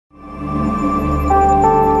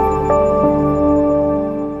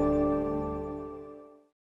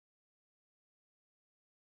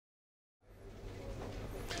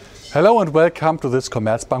Hello and welcome to this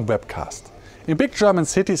Commerzbank webcast. In big German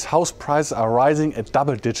cities, house prices are rising at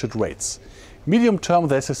double-digit rates. Medium term,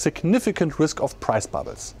 there is a significant risk of price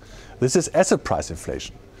bubbles. This is asset price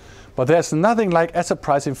inflation. But there is nothing like asset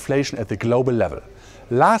price inflation at the global level.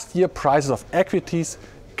 Last year, prices of equities,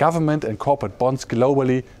 government and corporate bonds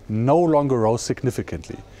globally no longer rose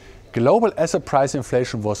significantly. Global asset price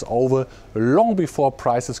inflation was over long before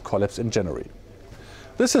prices collapsed in January.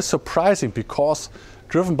 This is surprising because,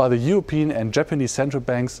 driven by the European and Japanese central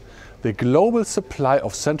banks, the global supply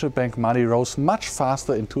of central bank money rose much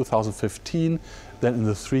faster in 2015 than in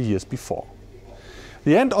the 3 years before.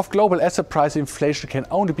 The end of global asset price inflation can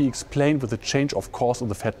only be explained with a change of course in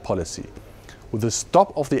the Fed policy, with the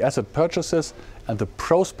stop of the asset purchases and the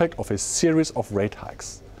prospect of a series of rate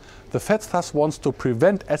hikes. The Fed thus wants to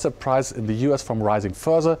prevent asset prices in the US from rising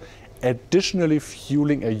further, additionally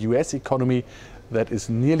fueling a US economy that is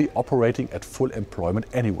nearly operating at full employment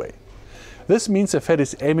anyway. This means the Fed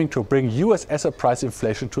is aiming to bring US asset price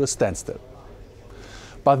inflation to a standstill.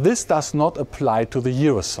 But this does not apply to the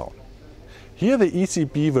Eurozone. Here the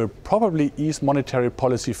ECB will probably ease monetary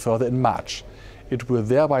policy further in March. It will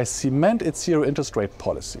thereby cement its zero interest rate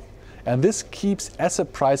policy. And this keeps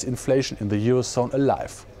asset price inflation in the Eurozone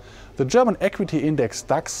alive. The German equity index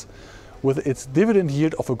DAX, with its dividend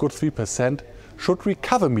yield of a good 3%, should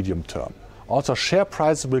recover medium term. Also, share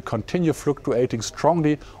prices will continue fluctuating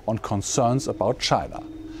strongly on concerns about China.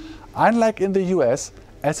 Unlike in the US,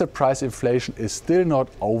 asset price inflation is still not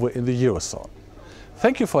over in the Eurozone.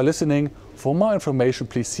 Thank you for listening. For more information,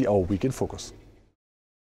 please see our Week in Focus.